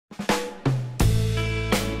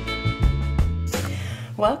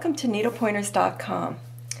Welcome to needlepointers.com.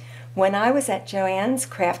 When I was at Joann's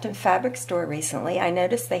Craft and Fabric store recently, I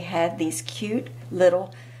noticed they had these cute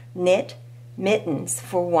little knit mittens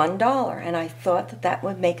for $1, and I thought that that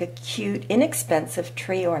would make a cute, inexpensive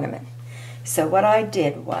tree ornament. So what I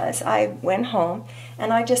did was I went home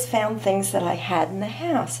and I just found things that I had in the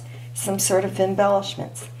house, some sort of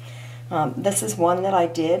embellishments. This is one that I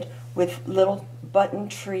did with little button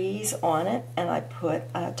trees on it, and I put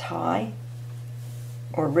a tie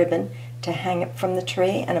or ribbon to hang it from the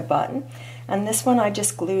tree and a button. And this one I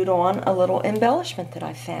just glued on a little embellishment that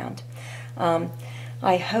I found.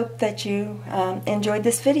 I hope that you enjoyed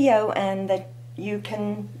this video and that you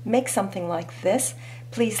can make something like this.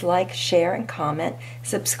 Please like, share, and comment.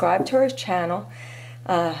 Subscribe to our channel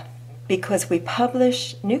because we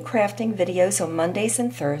publish new crafting videos on Mondays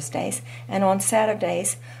and Thursdays, and on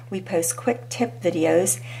Saturdays we post quick tip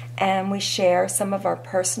videos and we share some of our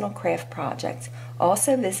personal craft projects.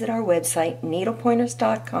 Also visit our website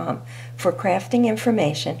needlepointers.com for crafting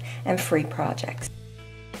information and free projects.